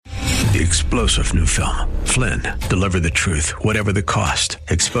the explosive new film, Flynn, Deliver the Truth, Whatever the Cost,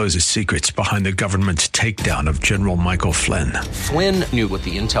 exposes secrets behind the government's takedown of General Michael Flynn. Flynn knew what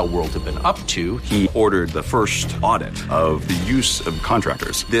the intel world had been up to. He ordered the first audit of the use of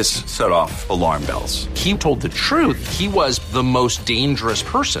contractors. This set off alarm bells. He told the truth. He was the most dangerous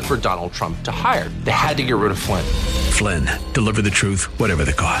person for Donald Trump to hire. They had to get rid of Flynn. Flynn, Deliver the Truth, Whatever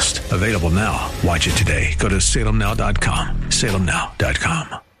the Cost. Available now. Watch it today. Go to salemnow.com.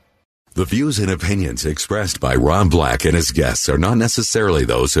 salemnow.com. The views and opinions expressed by Rob Black and his guests are not necessarily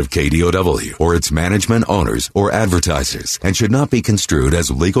those of KDOW or its management, owners, or advertisers and should not be construed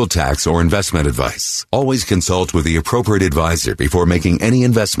as legal, tax, or investment advice. Always consult with the appropriate advisor before making any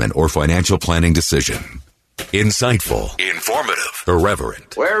investment or financial planning decision. Insightful, informative,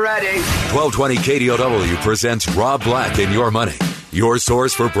 irreverent. We're ready. 1220 KDOW presents Rob Black and Your Money. Your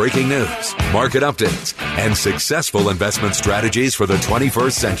source for breaking news, market updates, and successful investment strategies for the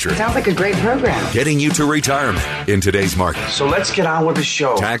 21st century. Sounds like a great program. Getting you to retirement in today's market. So let's get on with the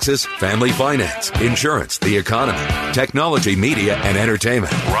show. Taxes, family finance, insurance, the economy, technology, media, and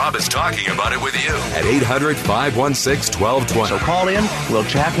entertainment. Rob is talking about it with you at 800-516-1220. So call in, we'll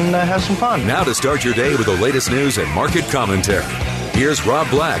chat and have some fun. Now to start your day with the latest news and market commentary. Here's Rob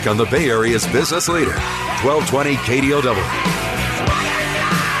Black on the Bay Area's business leader, 1220 KDOW.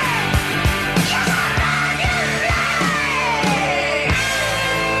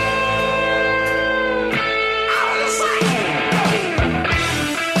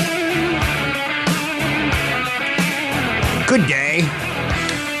 Good day.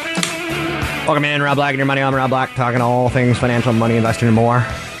 Welcome in, Rob Black and Your Money. I'm Rob Black, talking all things financial, money, investing, and more.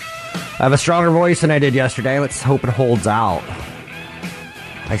 I have a stronger voice than I did yesterday. Let's hope it holds out.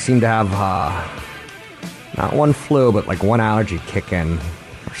 I seem to have not one flu, but like one allergy kick in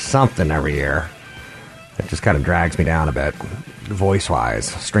or something every year. It just kind of drags me down a bit, voice-wise,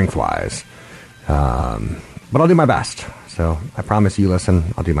 strength-wise. But I'll do my best. So I promise you,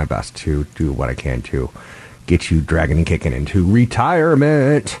 listen, I'll do my best to do what I can to get you dragging and kicking into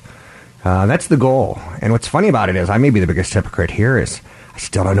retirement. That's the goal. And what's funny about it is I may be the biggest hypocrite here is I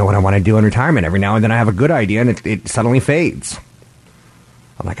still don't know what I want to do in retirement. Every now and then I have a good idea and it suddenly fades.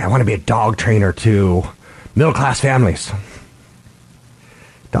 I'm like, I want to be a dog trainer to middle-class families.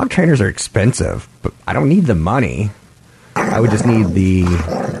 Dog trainers are expensive, but I don't need the money. I would just need the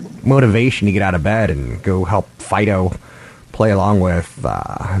motivation to get out of bed and go help Fido play along with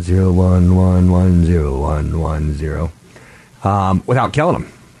 01110110 without killing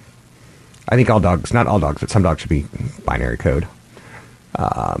them. I think all dogs, not all dogs, but some dogs should be binary code.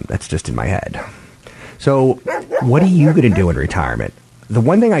 That's just in my head. So what are you going to do in retirement? The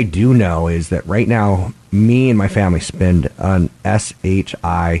one thing I do know is that right now, me and my family spend an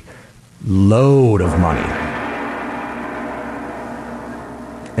SHI load of money.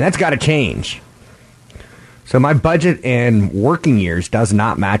 And that's got to change. So my budget in working years does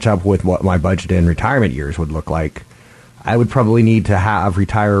not match up with what my budget in retirement years would look like. I would probably need to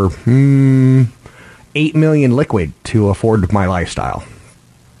retire $8 million liquid to afford my lifestyle.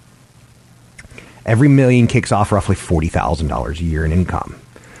 Every million kicks off roughly $40,000 a year in income.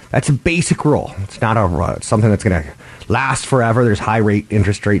 That's a basic rule. It's not something that's going to last forever. There's high rate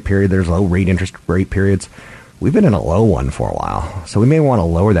interest rate period. There's low rate interest rate periods. We've been in a low one for a while, so we may want to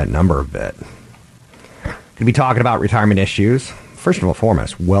lower that number a bit. Going to be talking about retirement issues. First and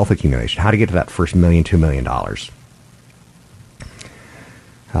foremost, wealth accumulation. How to get to that first $1 million, $2 million.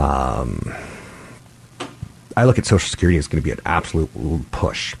 I look at Social Security as going to be an absolute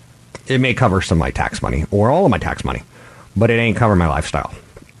push. It may cover some of my tax money or all of my tax money, but it ain't covering my lifestyle.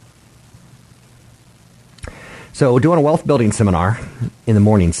 So doing a wealth building seminar in the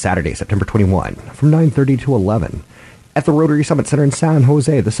morning, Saturday, September 21, from 9:30 to 11 at the Rotary Summit Center in San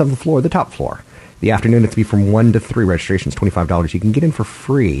Jose, the 7th floor, the top floor. The afternoon, it's be from 1 to 3. Registration is $25. You can get in for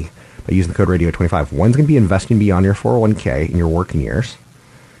free by using the code radio25. One's going to be investing beyond your 401k in your working years.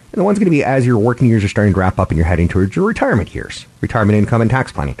 And the one's going to be as your working years are starting to wrap up and you're heading towards your retirement years. Retirement income and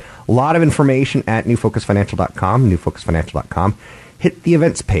tax planning. A lot of information at newfocusfinancial.com, newfocusfinancial.com. Hit the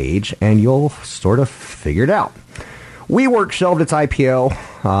events page and you'll sort of figure it out. WeWork shelved its IPO.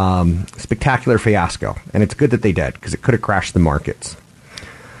 Spectacular fiasco. And it's good that they did because it could have crashed the markets.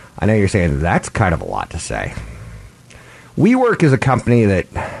 I know you're saying that's kind of a lot to say. WeWork is a company that,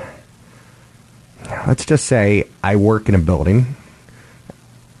 let's just say I work in a building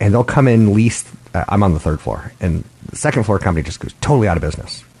and they'll come in lease. I'm on the 3rd floor and the 2nd floor company just goes totally out of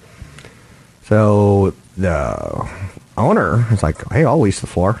business. So the owner is like, hey, I'll lease the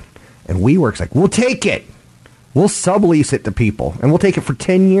floor. And WeWork's like, we'll take it. We'll sublease it to people and we'll take it for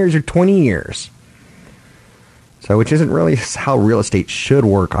 10 years or 20 years. So, which isn't really how real estate should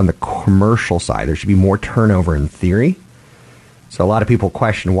work on the commercial side. There should be more turnover in theory. So a lot of people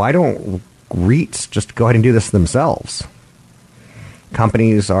question, why don't REITs just go ahead and do this themselves?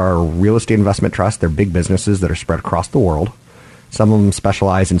 Companies are real estate investment trusts. They're big businesses that are spread across the world. Some of them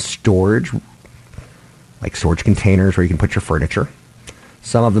specialize in storage, like storage containers where you can put your furniture.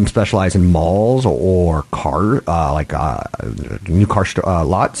 Some of them specialize in malls or new car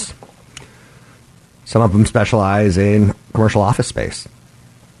lots. Some of them specialize in commercial office space.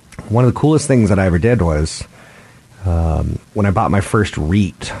 One of the coolest things that I ever did was when I bought my first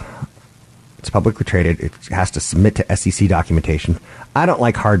REIT. It's publicly traded. It has to submit to SEC documentation. I don't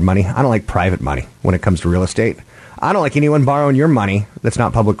like hard money. I don't like private money when it comes to real estate. I don't like anyone borrowing your money that's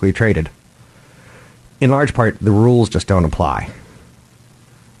not publicly traded. In large part, the rules just don't apply.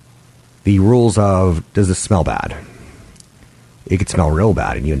 The rules of, does this smell bad? It could smell real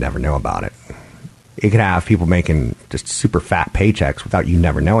bad and you'd never know about it. It could have people making just super fat paychecks without you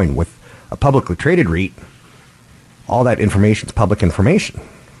never knowing. With a publicly traded REIT, all that information is public information.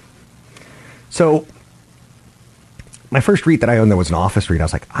 So, my first REIT that I owned that was an office REIT, I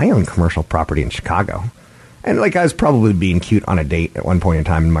was like, I own commercial property in Chicago. And like, I was probably being cute on a date at one point in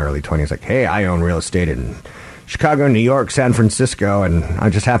time in my early 20s. Like, hey, I own real estate in Chicago, New York, San Francisco, and I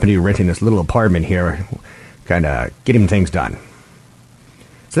just happen to be renting this little apartment here, kind of getting things done.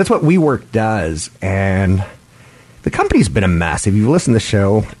 So that's what WeWork does. And the company's been a mess. If you've listened to the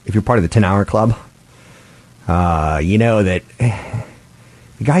show, if you're part of the 10-Hour Club, you know that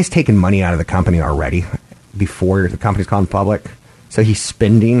the guy's taking money out of the company already before the company's gone public. So he's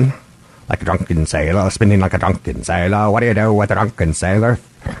spending like a drunken sailor, What do you do with a drunken sailor?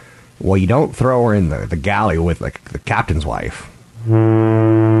 Well, you don't throw her in the galley with like the captain's wife.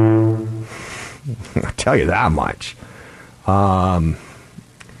 I'll tell you that much.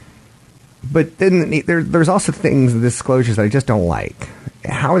 But then there's also things, disclosures that I just don't like.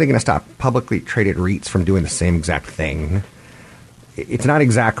 How are they going to stop publicly traded REITs from doing the same exact thing? It's not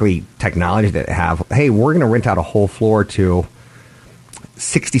exactly technology that have, hey, we're going to rent out a whole floor to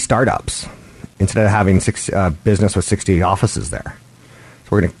 60 startups instead of having business with 60 offices there. So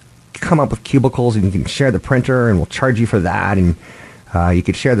we're going to come up with cubicles and you can share the printer and we'll charge you for that. And you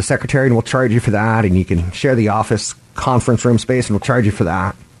can share the secretary and we'll charge you for that. And you can share the office conference room space and we'll charge you for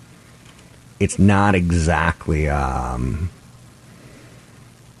that. It's not exactly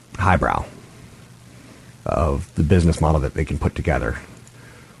highbrow of the business model that they can put together.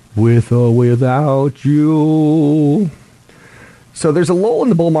 With or without you. So there's a lull in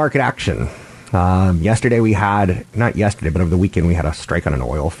the bull market action. Yesterday we had, not yesterday, but over the weekend we had a strike on an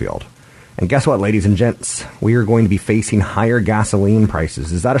oil field. And guess what, ladies and gents? We are going to be facing higher gasoline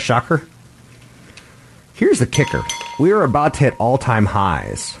prices. Is that a shocker? Here's the kicker. We are about to hit all-time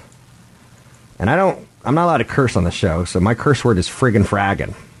highs. And I'm not allowed to curse on the show, so my curse word is friggin'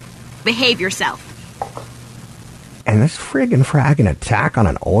 fraggin'. Behave yourself. And this friggin' fraggin' attack on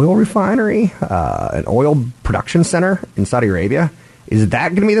an oil refinery, an oil production center in Saudi Arabia, is that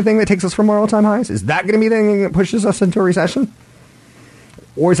going to be the thing that takes us from our all-time highs? Is that going to be the thing that pushes us into a recession?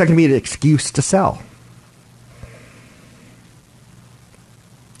 Or is that going to be an excuse to sell?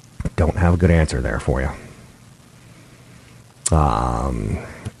 Don't have a good answer there for you.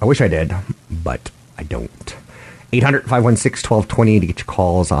 I wish I did, but I don't. 800-516-1220 to get your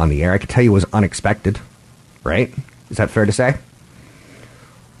calls on the air. I could tell you it was unexpected, right? Is that fair to say?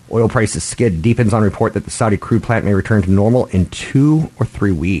 Oil prices skid deepens on report that the Saudi crude plant may return to normal in 2 or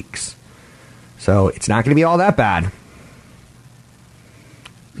 3 weeks. So it's not going to be all that bad.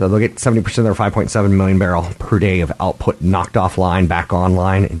 So they'll get 70% of their 5.7 million barrel per day of output knocked offline, back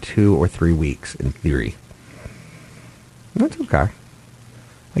online in 2 or 3 weeks, in theory. That's okay.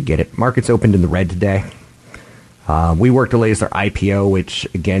 I get it. Markets opened in the red today. WeWork delays their IPO, which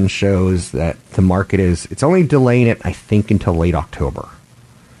again shows that the market it's only delaying it, I think, until late October.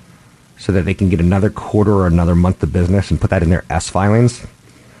 So that they can get another quarter or another month of business and put that in their S filings.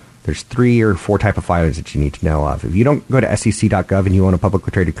 There's 3 or 4 type of filings that you need to know of. If you don't go to sec.gov and you own a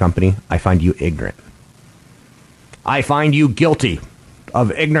publicly traded company, I find you ignorant. I find you guilty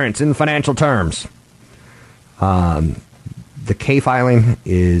of ignorance in financial terms. The K filing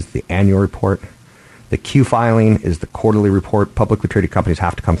is the annual report. The Q filing is the quarterly report. Publicly traded companies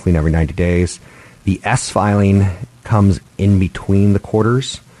have to come clean every 90 days. The S filing comes in between the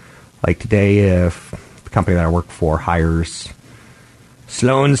quarters. Like today, if the company that I work for hires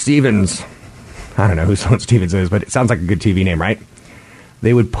Sloan Stevens, I don't know who Sloan Stevens is, but it sounds like a good TV name, right?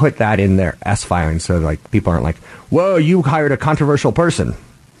 They would put that in their S filing so like people aren't like, whoa, you hired a controversial person.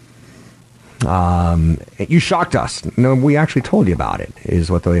 You shocked us. No, we actually told you about it, is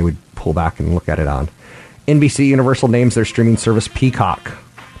what they would pull back and look at it on. NBC Universal names their streaming service Peacock.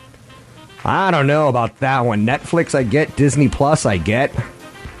 I don't know about that one. Netflix, I get. Disney Plus, I get.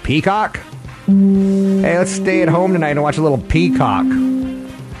 Peacock? Hey, let's stay at home tonight and watch a little Peacock.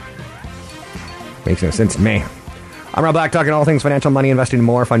 Makes no sense to me. I'm Rob Black, talking all things financial, money, investing, and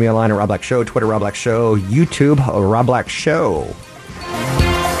more. Find me online at Rob Black Show, Twitter, Rob Black Show, YouTube, Rob Black Show.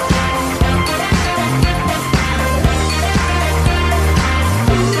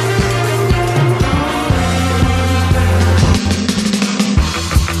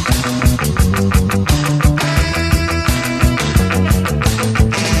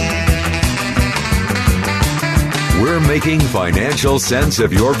 We're making financial sense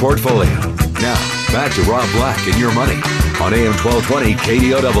of your portfolio. Now, back to Rob Black and Your Money on AM 1220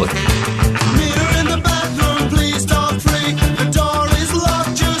 KDOW. Meter in the bathroom, please don't freak. The door is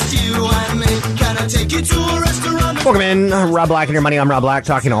locked, just you and me. Can I take you to a restaurant? Welcome in, Rob Black and Your Money. I'm Rob Black,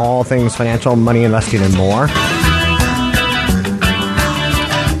 talking all things financial, money, investing, and more.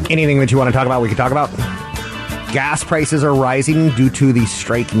 Anything that you want to talk about, we can talk about. Gas prices are rising due to the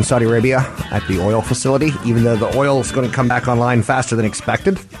strike in Saudi Arabia at the oil facility, even though the oil is going to come back online faster than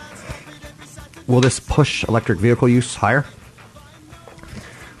expected. Will this push electric vehicle use higher?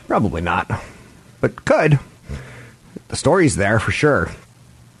 Probably not, but could. The story's there for sure.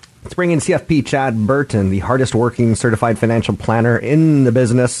 Let's bring in CFP Chad Burton, the hardest working certified financial planner in the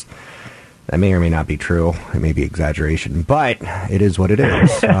business. That may or may not be true. It may be exaggeration, but it is what it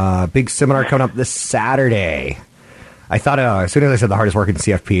is. Big seminar coming up this Saturday. I thought as soon as I said the hardest working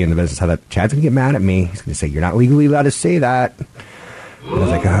CFP in the business, I thought Chad's going to get mad at me. He's going to say, you're not legally allowed to say that. And I was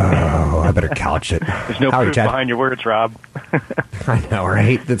like, oh, I better couch it. There's no proof behind your words, Rob. I know,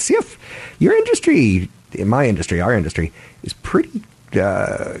 right? The your industry, in my industry, our industry, is pretty,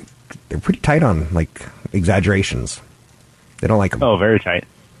 they're pretty tight on, like, exaggerations. They don't like them. Oh, very tight.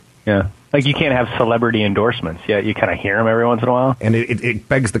 Yeah. Like, you can't have celebrity endorsements, yet you kind of hear them every once in a while. And it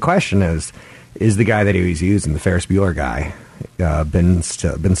begs the question is the guy that he was using, the Ferris Bueller guy, Ben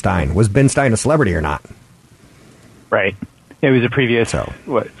Stein, was Ben Stein a celebrity or not? Right. It was a previous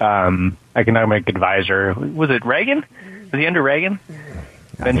economic advisor. Was it Reagan? Was he under Reagan?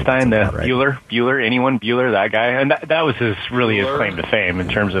 Ben Stein, the right. Bueller, that guy. And that was his claim to fame in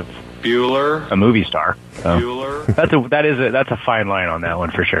terms of a movie star. So that's a fine line on that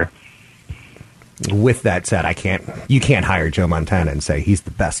one for sure. With that said, you can't hire Joe Montana and say he's the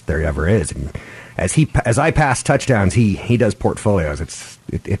best there ever is. And as I pass touchdowns, he does portfolios.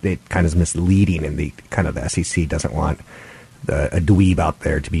 It kind of is misleading, and the SEC doesn't want a dweeb out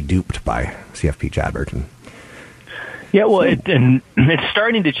there to be duped by CFP Chad Burton. Yeah, well, it's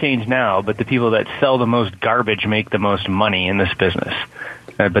starting to change now, but the people that sell the most garbage make the most money in this business.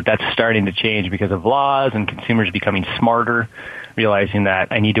 But that's starting to change because of laws and consumers becoming smarter, realizing that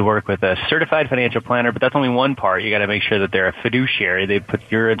I need to work with a certified financial planner, but that's only one part. You got to make sure that they're a fiduciary. They put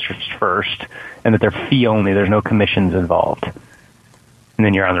your interests first, and that they're fee only. There's no commissions involved. And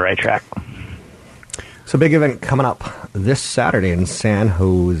then you're on the right track. So big event coming up this Saturday in San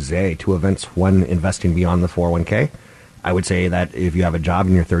Jose. 2 events, one investing beyond the 401k. I would say that if you have a job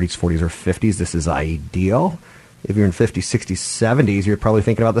in your 30s, 40s, or 50s, this is ideal. If you're in 50s, 60s, 70s, you're probably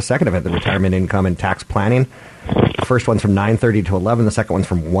thinking about the second event, the retirement income and tax planning. The first one's from 9:30 to 11. The second one's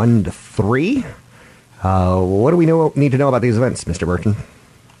from 1 to 3. What do we need to know about these events, Mr. Burton?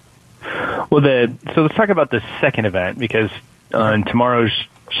 Well, so let's talk about the second event, because on tomorrow's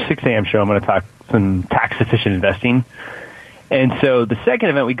 6 a.m. show, I'm going to talk some tax-efficient investing. And so the second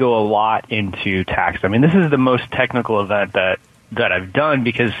event, we go a lot into tax. I mean, this is the most technical event that I've done,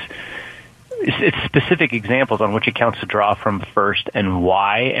 because it's specific examples on which accounts to draw from first and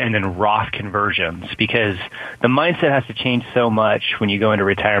why, and then Roth conversions, because the mindset has to change so much when you go into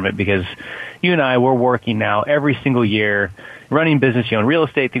retirement, because you and I, we're working now every single year, running business, you own real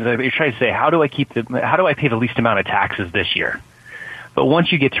estate, things like that. You're trying to say, how do I pay the least amount of taxes this year? But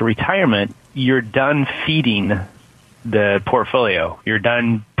once you get to retirement, you're done feeding the portfolio. You're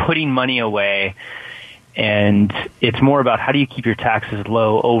done putting money away. And it's more about how do you keep your taxes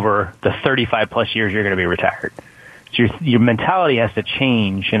low over the 35 plus years you're going to be retired. So your mentality has to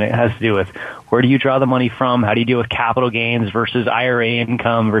change, and it has to do with where do you draw the money from? How do you deal with capital gains versus IRA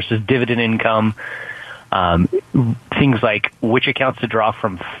income versus dividend income? Things like which accounts to draw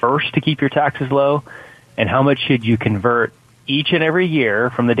from first to keep your taxes low, and how much should you convert each and every year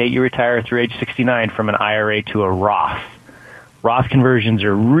from the date you retire through age 69 from an IRA to a Roth. Roth conversions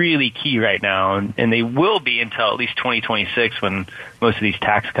are really key right now, and they will be until at least 2026, when most of these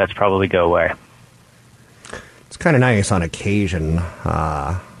tax cuts probably go away. It's kind of nice on occasion.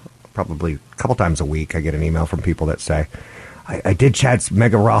 Probably a couple times a week I get an email from people that say, I did Chad's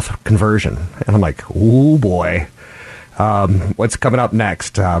Mega Roth conversion. And I'm like, oh boy, what's coming up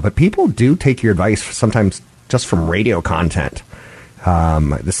next? But people do take your advice sometimes just from radio content.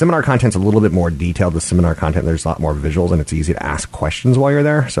 The seminar content's a little bit more detailed. The seminar content, there's a lot more visuals, and it's easy to ask questions while you're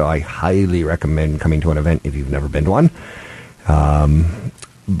there. So I highly recommend coming to an event if you've never been to one.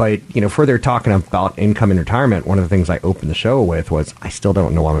 But, further talking about income and retirement, one of the things I opened the show with was I still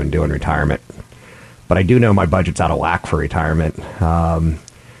don't know what I'm going to do in retirement. But I do know my budget's out of whack for retirement.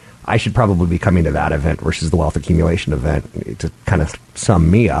 I should probably be coming to that event versus the wealth accumulation event to kind of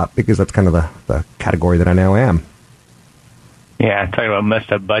sum me up, because that's kind of the category that I now am. Yeah, talking about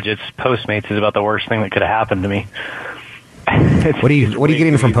messed up budgets, Postmates is about the worst thing that could have happened to me. What are you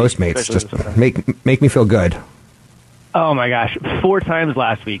getting from Postmates? Just make me feel good. Oh my gosh, 4 times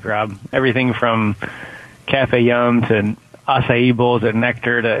last week, Rob. Everything from Cafe Yum to acai bowls at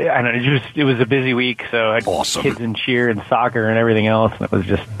Nectar to, I don't know, it was a busy week, so I had kids in cheer and soccer and everything else, and it was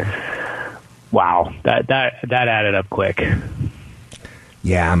just, wow, that added up quick.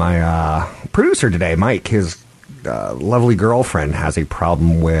 Yeah, my producer today, Mike, his lovely girlfriend has a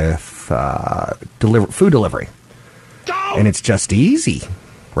problem with food delivery. And it's just easy,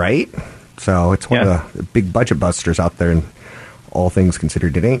 right? So it's one of the big budget busters out there, and all things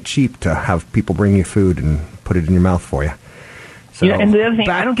considered, it ain't cheap to have people bring you food and put it in your mouth for you. So, and the other thing,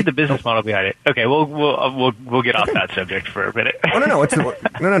 I don't get the business model behind it. Okay, we'll get off that subject for a minute. Oh,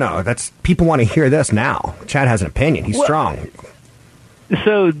 no. That's people want to hear this now. Chad has an opinion. He's strong.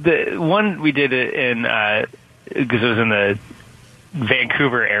 So the one we did in because it was in the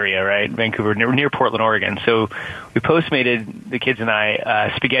Vancouver area, right? Vancouver, near Portland, Oregon. So we Postmated, the kids and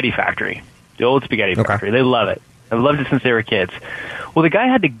I, Spaghetti Factory, the old Spaghetti Factory. They love it. I've loved it since they were kids. Well, the guy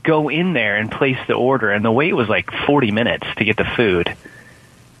had to go in there and place the order, and the wait was like 40 minutes to get the food.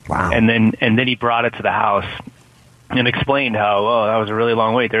 Wow. And then he brought it to the house and explained how, that was a really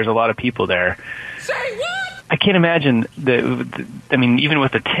long wait. There's a lot of people there. Say what? I can't imagine even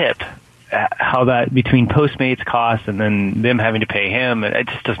with the tip, how that between Postmates costs and then them having to pay him, it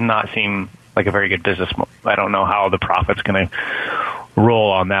just does not seem like a very good business. I don't know how the profit's going to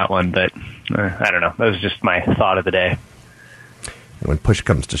roll on that one, but I don't know. That was just my thought of the day. When push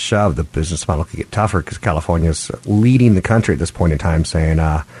comes to shove, the business model could get tougher because California's leading the country at this point in time, saying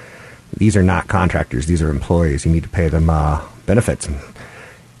these are not contractors, these are employees. You need to pay them benefits. And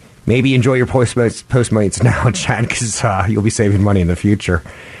maybe enjoy your Postmates now, Chad, because you'll be saving money in the future.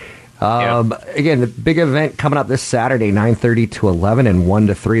 Again, the big event coming up this Saturday, 9:30 to 11 and 1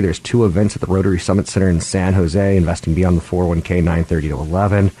 to 3. There's 2 events at the Rotary Summit Center in San Jose. Investing beyond the 401k, 9:30 to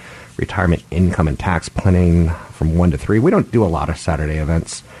 11. Retirement income and tax planning from 1 to 3. We don't do a lot of Saturday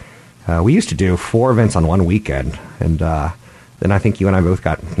events. We used to do 4 events on one weekend, and then I think you and I both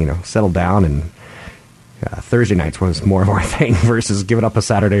got settled down, and Thursday nights was more of our thing versus giving up a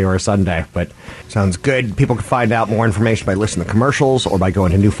Saturday or a Sunday. But sounds good. People can find out more information by listening to commercials or by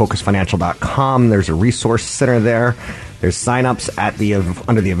going to newfocusfinancial.com. There's a resource center there. There's signups at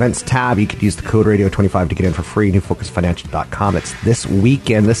under the events tab. You could use the code radio25 to get in for free. newfocusfinancial.com. It's this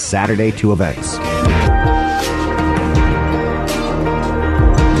weekend, this Saturday, 2 events. So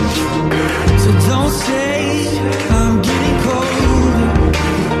don't say I'm getting cold.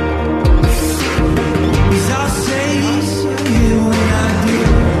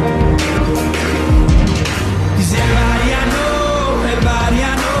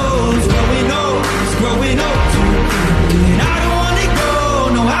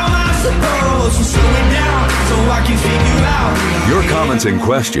 Your comments and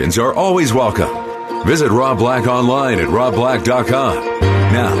questions are always welcome. Visit Rob Black online at robblack.com.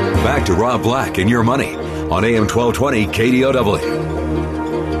 Now, back to Rob Black and Your Money on AM 1220 KDOW.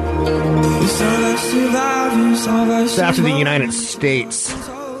 So after the United States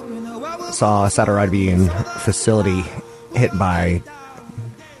saw a Saudi Arabian facility hit by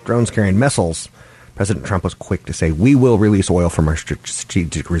drones carrying missiles, President Trump was quick to say, we will release oil from our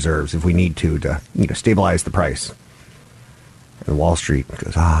strategic reserves if we need to stabilize the price. And Wall Street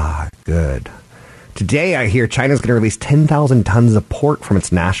goes, good. Today, I hear China's going to release 10,000 tons of pork from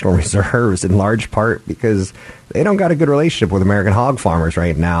its national reserves, in large part because they don't got a good relationship with American hog farmers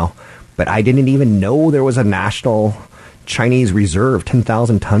right now. But I didn't even know there was a national Chinese reserve,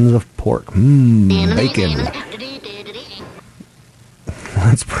 10,000 tons of pork. Bacon.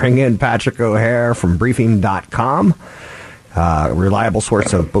 Let's bring in Patrick O'Hare from Briefing.com. Reliable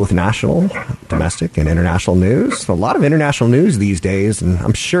source of both national, domestic, and international news. A lot of international news these days, and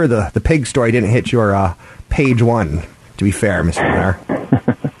I'm sure the pig story didn't hit your page 1, to be fair, Mr. O'Hare.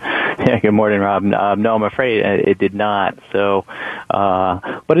 Yeah, good morning, Rob. No, I'm afraid it did not. So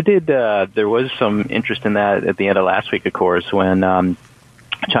But it did. There was some interest in that at the end of last week, of course, when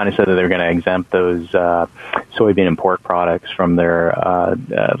China said that they were going to exempt those soybean and pork products from their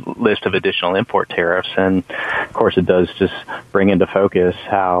list of additional import tariffs, and of course, it does just bring into focus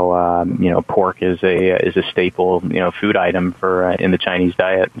how pork is a staple food item for in the Chinese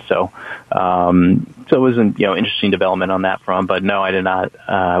diet. So it was an interesting development on that front. But no, I did not.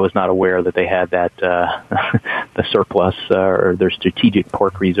 I was not aware that they had that the surplus or their strategic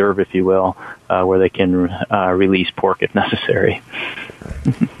pork reserve, if you will, where they can release pork if necessary.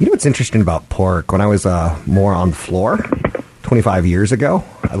 You know what's interesting about pork? When I was more on the floor 25 years ago,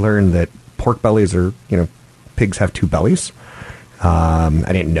 I learned that pork bellies are, pigs have two bellies. I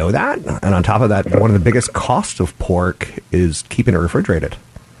didn't know that. And on top of that, one of the biggest costs of pork is keeping it refrigerated.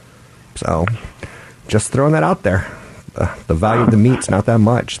 So just throwing that out there. The value of the meat's not that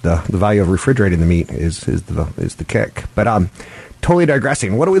much. The value of refrigerating the meat is the kick. But totally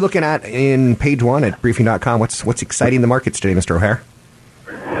digressing. What are we looking at in page one at briefing.com? What's exciting the markets today, Mr. O'Hare?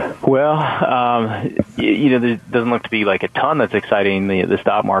 Well, there doesn't look to be like a ton that's exciting the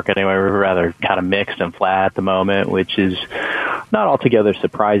stock market anyway. We're rather kind of mixed and flat at the moment, which is not altogether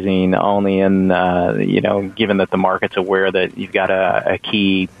surprising, only in, given that the market's aware that you've got a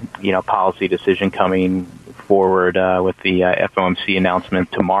key, policy decision coming forward with the FOMC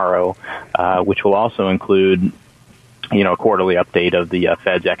announcement tomorrow, which will also include a quarterly update of the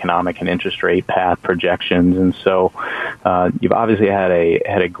Fed's economic and interest rate path projections. And so you've obviously had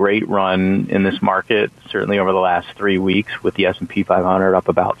a great run in this market, certainly over the last 3 weeks, with the S&P 500 up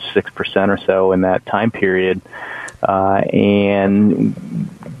about 6% or so in that time period. And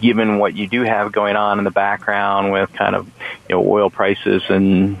given what you do have going on in the background with kind of oil prices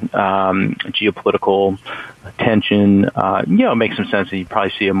and geopolitical tension, it makes some sense that you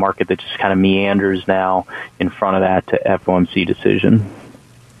probably see a market that just kind of meanders now in front of that FOMC decision.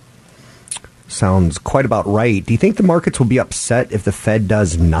 Sounds quite about right. Do you think the markets will be upset if the Fed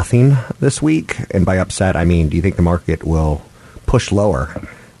does nothing this week? And by upset, I mean, do you think the market will push lower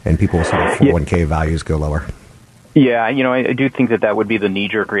and people will see their 401k values go lower? Yeah, I do think that would be the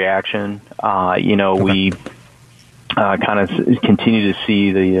knee-jerk reaction. Okay. We kind of continue to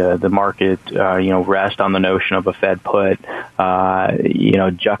see the market, rest on the notion of a Fed put,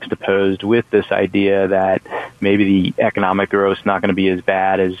 juxtaposed with this idea that maybe the economic growth is not going to be as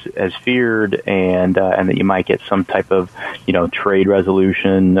bad as feared, and that you might get some type of, trade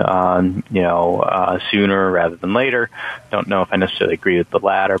resolution, sooner rather than later. Don't know if I necessarily agree with the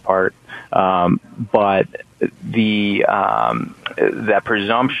latter part, but that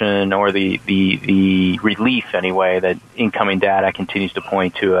presumption or the relief anyway that incoming data continues to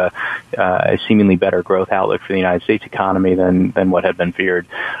point to a seemingly better growth outlook for the United States economy than what had been feared,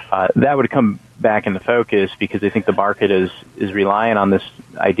 that would come back into focus because I think the market is relying on this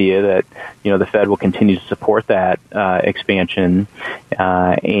idea that the Fed will continue to support that expansion,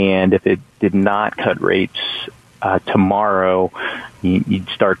 and if it did not cut rates tomorrow, you'd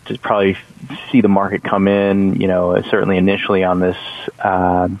start to probably see the market come in, certainly initially on this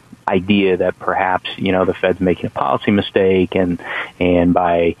idea that perhaps, the Fed's making a policy mistake, and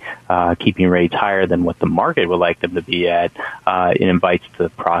by keeping rates higher than what the market would like them to be at, it invites the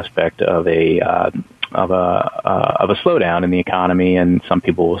prospect of a slowdown in the economy, and some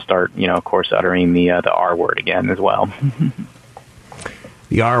people will start, of course, uttering the R word again as well.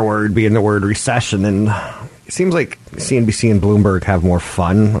 The R word being the word recession, and it seems like CNBC and Bloomberg have more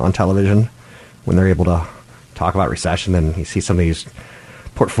fun on television when they're able to talk about recession than you see some of these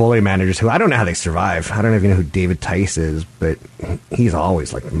portfolio managers who I don't know how they survive. I don't even know who David Tice is, but he's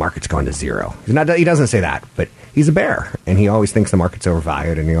always like, the market's going to zero. He doesn't say that, but he's a bear, and he always thinks the market's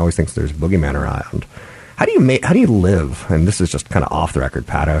overvalued, and he always thinks there's a boogeyman around. How do you live? And this is just kind of off the record,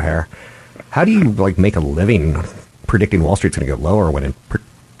 Pat O'Hare. How do you make a living predicting Wall Street's going to go lower when it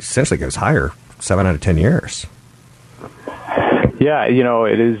essentially goes higher 7 out of 10 years? Yeah,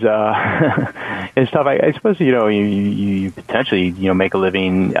 it is. It's tough. I suppose you potentially make a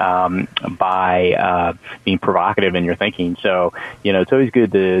living by being provocative in your thinking. So it's always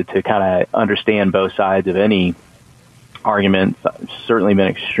good to kind of understand both sides of any argument. It's certainly been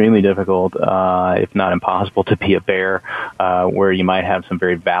extremely difficult, if not impossible, to be a bear, where you might have some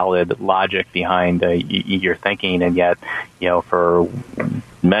very valid logic behind your thinking, and yet for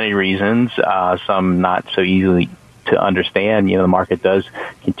many reasons, some not so easily to understand, the market does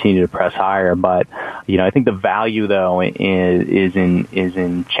continue to press higher. But, I think the value, though, is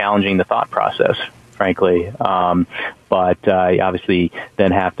in challenging the thought process, frankly. But you obviously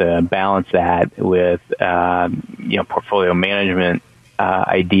then have to balance that with, portfolio management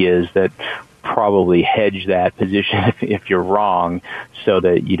ideas that probably hedge that position if you're wrong, so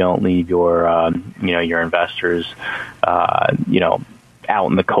that you don't leave your your investors out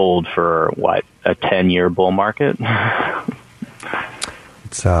in the cold for a 10-year bull market.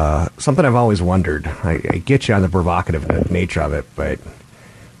 It's something I've always wondered. I get you on the provocative nature of it, but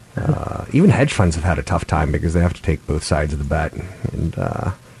even hedge funds have had a tough time because they have to take both sides of the bet. And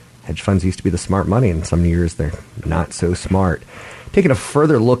hedge funds used to be the smart money, and some years they're not so smart. Taking a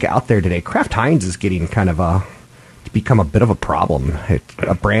further look out there today, Kraft Heinz is getting kind of become a bit of a problem. It's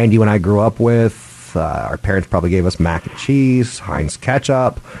a brand you and I grew up with. Our parents probably gave us mac and cheese, Heinz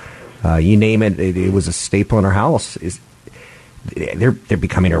ketchup, you name it. It was a staple in our house. They're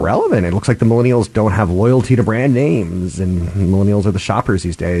becoming irrelevant. It looks like the millennials don't have loyalty to brand names, and millennials are the shoppers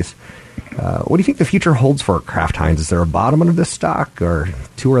these days. What do you think the future holds for Kraft Heinz? Is there a bottom under this stock, or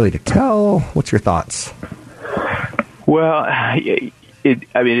too early to tell? What's your thoughts? Well,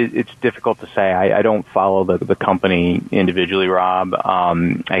 it's difficult to say. I don't follow the company individually, Rob.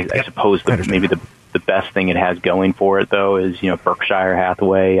 I suppose maybe the best thing it has going for it, though, is Berkshire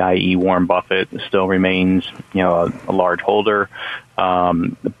Hathaway, i.e. Warren Buffett, still remains a large holder,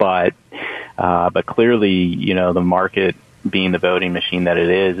 but clearly the market, being the voting machine that it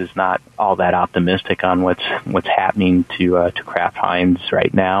is not all that optimistic on what's happening to Kraft Heinz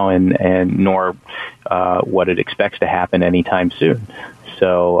right now, and nor what it expects to happen anytime soon.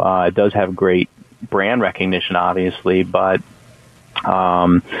 So it does have great brand recognition, obviously, but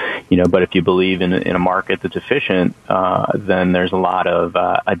but if you believe in a market that's efficient, then there's a lot of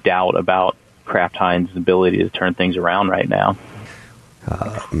a doubt about Kraft Heinz's ability to turn things around right now.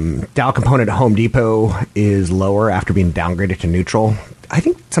 Dow component at Home Depot is lower after being downgraded to neutral. I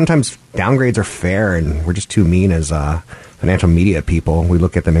think sometimes downgrades are fair, and we're just too mean as financial media people. We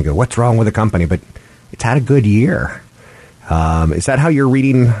look at them and go, what's wrong with the company? But it's had a good year. Is that how you're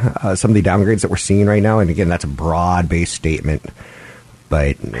reading some of the downgrades that we're seeing right now? And again, that's a broad-based statement.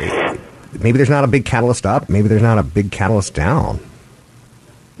 But maybe there's not a big catalyst up. Maybe there's not a big catalyst down.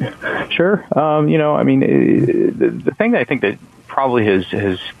 Sure. The thing that I think that probably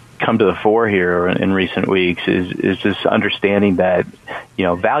has come to the fore here in recent weeks is just understanding that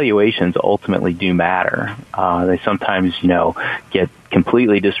valuations ultimately do matter. They sometimes get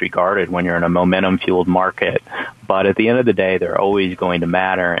completely disregarded when you're in a momentum fueled market, but at the end of the day they're always going to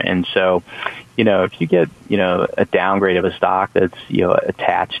matter. And so if you get a downgrade of a stock that's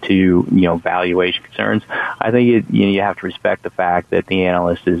attached to valuation concerns, I think you have to respect the fact that the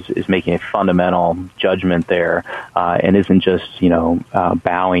analyst is making a fundamental judgment there, and isn't just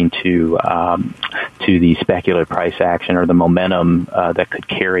bowing to the speculative price action or the momentum that could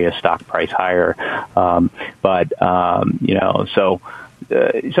carry a stock price higher. So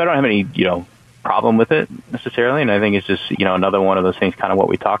I don't have any problem with it necessarily, and I think it's just another one of those things, kind of what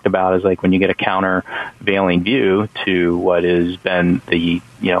we talked about, is like when you get a countervailing view to what has been the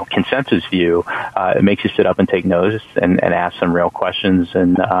consensus view, it makes you sit up and take notice and ask some real questions,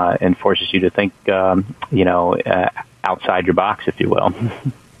 and forces you to think outside your box, if you will.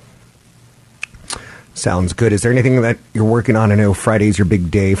 Sounds good. Is there anything that you're working on? I know Friday's your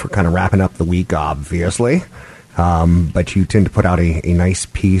big day for kind of wrapping up the week, obviously. But you tend to put out a nice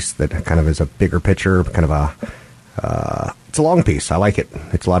piece that kind of is a bigger picture, kind of it's a long piece. I like it.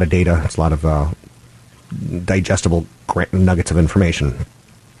 It's a lot of data. It's a lot of digestible nuggets of information.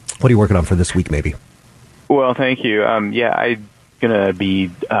 What are you working on for this week, maybe? Well, thank you. I'm going to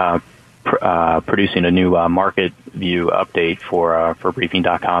be producing a new market view update for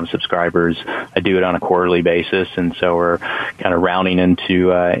Briefing.com subscribers. I do it on a quarterly basis, and so we're kind of rounding into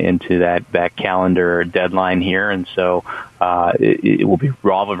that calendar deadline here, and so it will be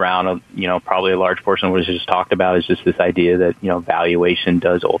revolved around probably a large portion of what we just talked about is just this idea that valuation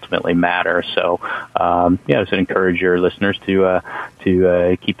does ultimately matter. So I would encourage your listeners to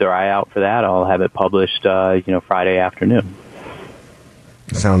keep their eye out for that. I'll have it published Friday afternoon.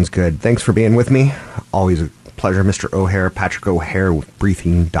 Sounds good. Thanks for being with me. Always a pleasure, Mr. O'Hare. Patrick O'Hare with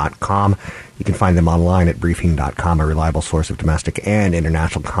Briefing.com. You can find them online at Briefing.com, a reliable source of domestic and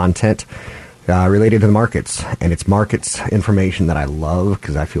international content related to the markets. And it's markets information that I love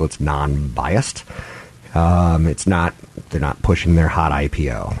because I feel it's non-biased. They're not pushing their hot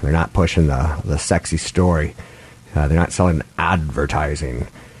IPO. They're not pushing the sexy story. They're not selling advertising.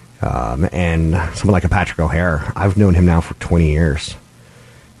 And someone like a Patrick O'Hare, I've known him now for 20 years.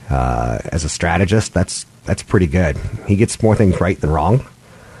 As a strategist, that's pretty good. He gets more things right than wrong,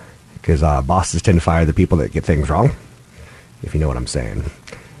 because bosses tend to fire the people that get things wrong, if you know what I'm saying.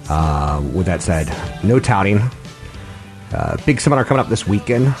 With that said, no touting. Big seminar coming up this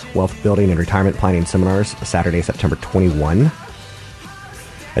weekend, Wealth Building and Retirement Planning Seminars, Saturday, September 21.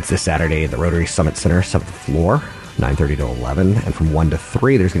 That's this Saturday at the Rotary Summit Center, 7th floor, 9:30 to 11. And from 1 to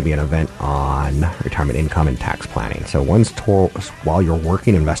 3, there's going to be an event on retirement income and tax planning. So one's while you're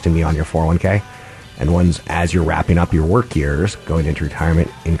working, investing beyond your 401k, and one's as you're wrapping up your work years, going into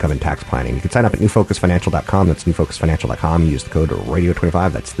retirement income and tax planning. You can sign up at newfocusfinancial.com. That's newfocusfinancial.com. Use the code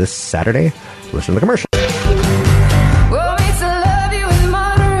radio25. That's this Saturday. Listen to the commercial.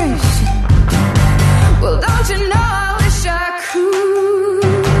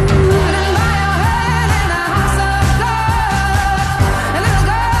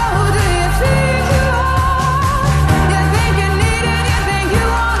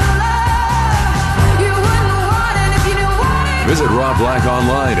 Visit Rob Black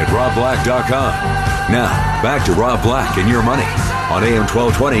online at robblack.com. Now, back to Rob Black and Your Money on AM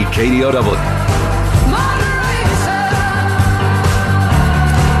 1220 KDOW.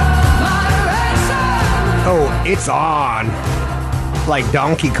 Oh, it's on. Like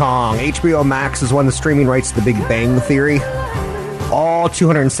Donkey Kong. HBO Max has won the streaming rights to The Big Bang Theory. All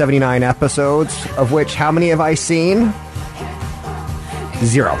 279 episodes, of which how many have I seen?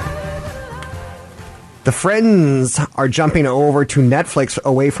 0. The Friends are jumping over to Netflix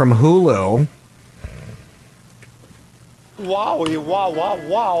away from Hulu. Wow.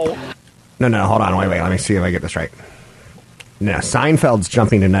 No, hold on, wait, let me see if I get this right. No, Seinfeld's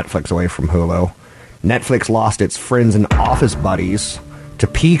jumping to Netflix away from Hulu. Netflix lost its Friends and Office Buddies to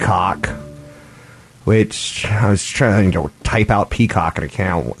Peacock, which I was trying to type out Peacock and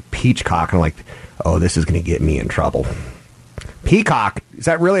account Peachcock, and I'm like, oh, this is going to get me in trouble. Peacock, is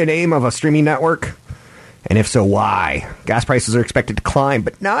that really a name of a streaming network? And if so, why? Gas prices are expected to climb,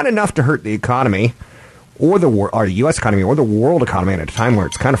 but not enough to hurt the economy, or the U.S. economy, or the world economy at a time where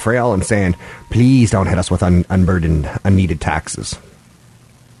it's kind of frail and saying, please don't hit us with unburdened, unneeded taxes.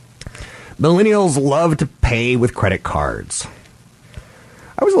 Millennials love to pay with credit cards.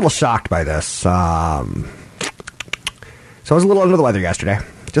 I was a little shocked by this. So I was a little under the weather yesterday.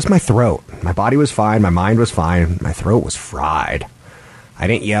 Just my throat. My body was fine. My mind was fine. My throat was fried. I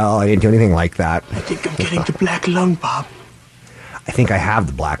didn't yell. I didn't do anything like that. I think I'm getting the black lung, Bob. I think I have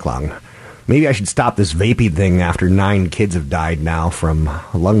the black lung. Maybe I should stop this vaping thing after 9 kids have died now from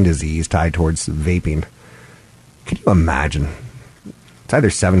lung disease tied towards vaping. Could you imagine? It's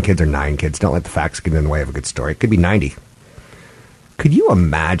either 7 kids or 9 kids. Don't let the facts get in the way of a good story. It could be 90. Could you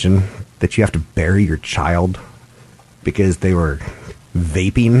imagine that you have to bury your child because they were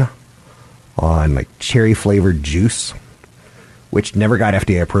vaping on like cherry-flavored juice, which never got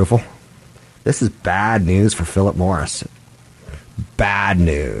FDA approval? This is bad news for Philip Morris. Bad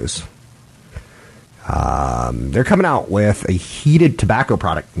news. They're coming out with a heated tobacco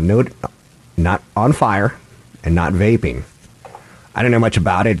product. No, not on fire and not vaping. I don't know much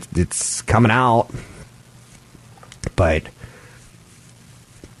about it. It's coming out. But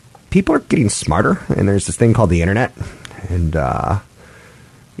people are getting smarter, and there's this thing called the internet. And,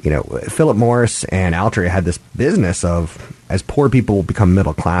 Philip Morris and Altria had this business of, as poor people become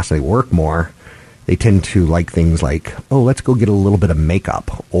middle class and they work more, they tend to like things like, oh, let's go get a little bit of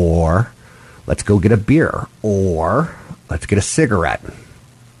makeup, or let's go get a beer, or let's get a cigarette.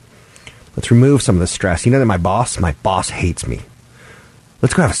 Let's remove some of the stress. You know that my boss hates me.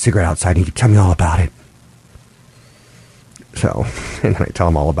 Let's go have a cigarette outside and you can tell me all about it. So, and then I tell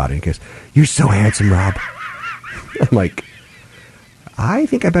him all about it. He goes, you're so handsome, Rob. I'm like, I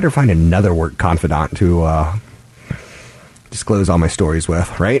think I better find another work confidant to disclose all my stories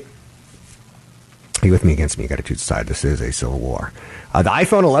with, right? Are you with me, against me? You got to choose a side. This is a civil war. The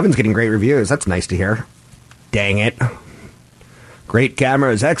iPhone 11 is getting great reviews. That's nice to hear. Dang it. Great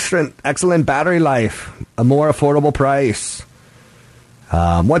cameras, excellent battery life, a more affordable price.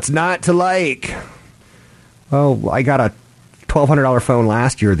 What's not to like? Well, I got a $1,200 phone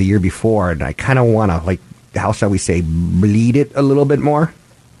last year or the year before, and I kind of want to, how shall we say, bleed it a little bit more.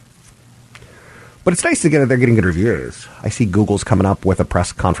 But it's nice to get that they're getting good reviews. I see Google's coming up with a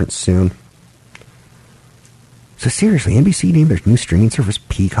press conference soon. So seriously, NBC named their new streaming service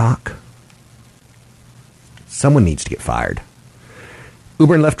Peacock? Someone needs to get fired.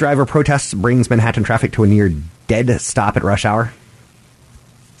 Uber and Lyft driver protests brings Manhattan traffic to a near dead stop at rush hour.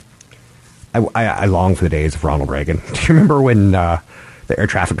 I long for the days of Ronald Reagan. Do you remember when the air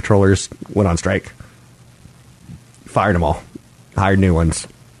traffic controllers went on strike? Fired them all. Hired new ones.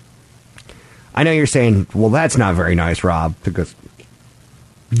 I know you're saying, well, that's not very nice, Rob, because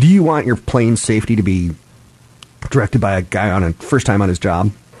do you want your plane's safety to be directed by a guy on a first time on his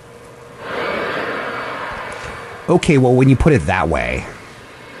job? Okay, well, when you put it that way,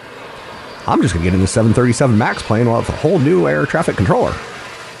 I'm just going to get in the 737 MAX plane while it's a whole new air traffic controller.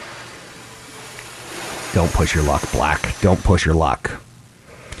 Don't push your luck, Black. Don't push your luck.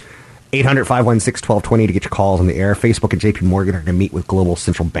 800-516-1220 to get your calls on the air. Facebook and JP Morgan are going to meet with global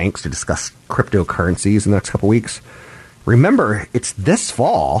central banks to discuss cryptocurrencies in the next couple weeks. Remember, it's this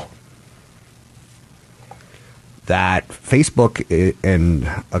fall that Facebook and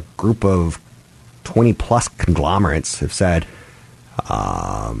a group of 20-plus conglomerates have said,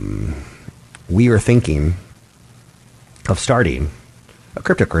 we are thinking of starting a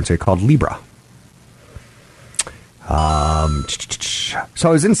cryptocurrency called Libra. So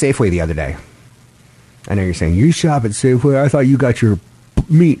I was in Safeway the other day. I know you're saying, you shop at Safeway? I thought you got your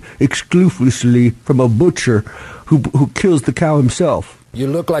meat exclusively from a butcher who kills the cow himself. You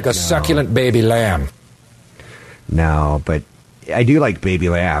look like a succulent baby lamb. No, but I do like baby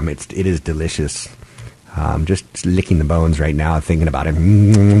lamb. It is delicious. Just licking the bones right now, thinking about it.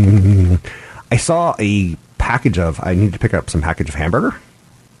 I saw a package I need to pick up some package of hamburger.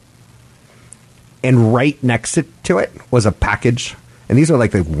 And right next to it was a package. And these are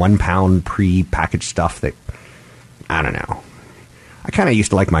like the 1 pound pre-packaged stuff that, I don't know. I kind of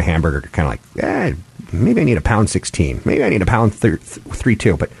used to like my hamburger kind of like, maybe I need a pound 16. Maybe I need a pound 3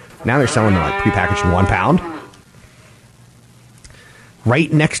 too. But now they're selling them like pre-packaged in 1 pound.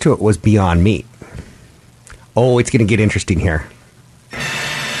 Right next to it was Beyond Meat. Oh, it's going to get interesting here.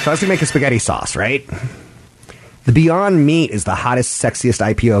 So I was going to make a spaghetti sauce, right? The Beyond Meat is the hottest, sexiest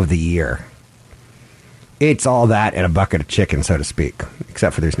IPO of the year. It's all that and a bucket of chicken, so to speak.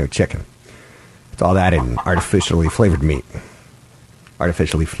 Except for there's no chicken. It's all that and artificially flavored meat.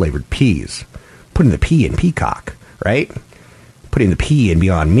 Artificially flavored peas. Putting the P in peacock, right? Putting the P in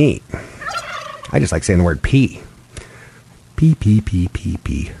Beyond Meat. I just like saying the word pea. Pee, pee, pee, pee,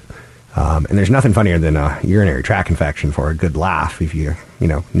 pee. And there's nothing funnier than a urinary tract infection for a good laugh if you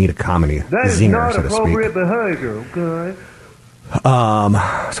need a comedy zinger, so to speak. That is not appropriate behavior, okay?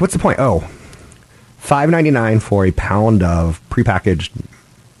 So what's the point? Oh, $5.99 for a pound of prepackaged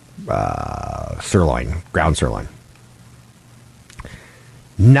sirloin, ground sirloin.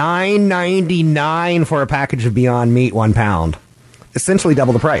 $9.99 for a package of Beyond Meat, 1 pound. Essentially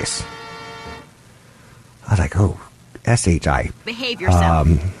double the price. I was like, oh, SHI. Behave yourself.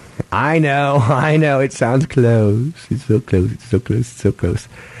 I know. It sounds close. It's so close.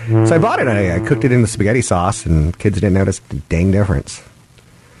 So I bought it. I cooked it in the spaghetti sauce, and kids didn't notice the dang difference.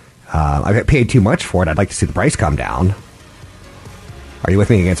 I paid too much for it. I'd like to see the price come down. Are you with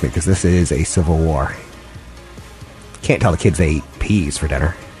me or against me? Because this is a civil war. Can't tell the kids they ate peas for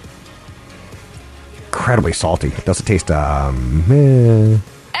dinner. Incredibly salty. Does it taste, I don't know,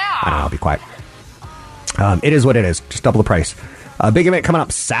 I'll be quiet. It is what it is. Just double the price. A big event coming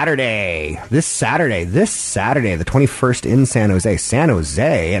up Saturday. This Saturday, the 21st in San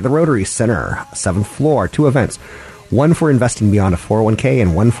Jose at the Rotary Center, 7th floor. 2 events. One for investing beyond a 401k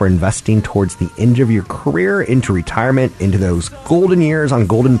and one for investing towards the end of your career into retirement, into those golden years on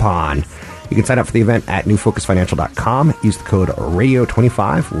Golden Pond. You can sign up for the event at newfocusfinancial.com. Use the code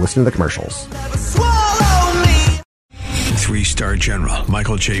RADIO25. Listen to the commercials. 3-star General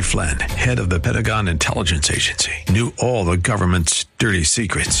Michael J. Flynn, head of the Pentagon Intelligence Agency, knew all the government's dirty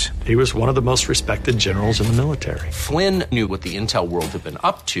secrets. He was one of the most respected generals in the military. Flynn knew what the intel world had been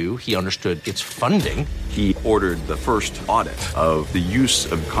up to. He understood its funding. He ordered the first audit of the use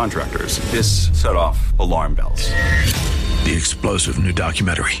of contractors. This set off alarm bells. The explosive new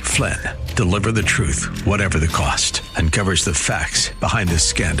documentary, Flynn, Deliver the Truth, Whatever the Cost, uncovers the facts behind this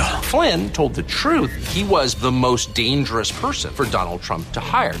scandal. Flynn told the truth. He was the most dangerous person for Donald Trump to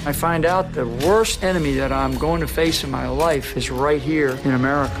hire. I find out the worst enemy that I'm going to face in my life is right here in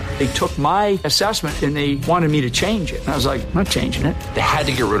America. They took my assessment and they wanted me to change it. And I was like, I'm not changing it. They had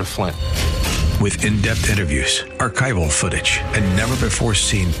to get rid of Flynn. With in-depth interviews, archival footage, and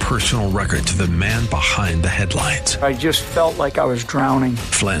never-before-seen personal records of the man behind the headlines. I just felt like I was drowning.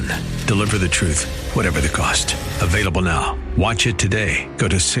 Flynn, Deliver the Truth, Whatever the Cost. Available now. Watch it today. Go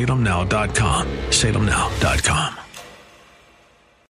to salemnow.com. salemnow.com.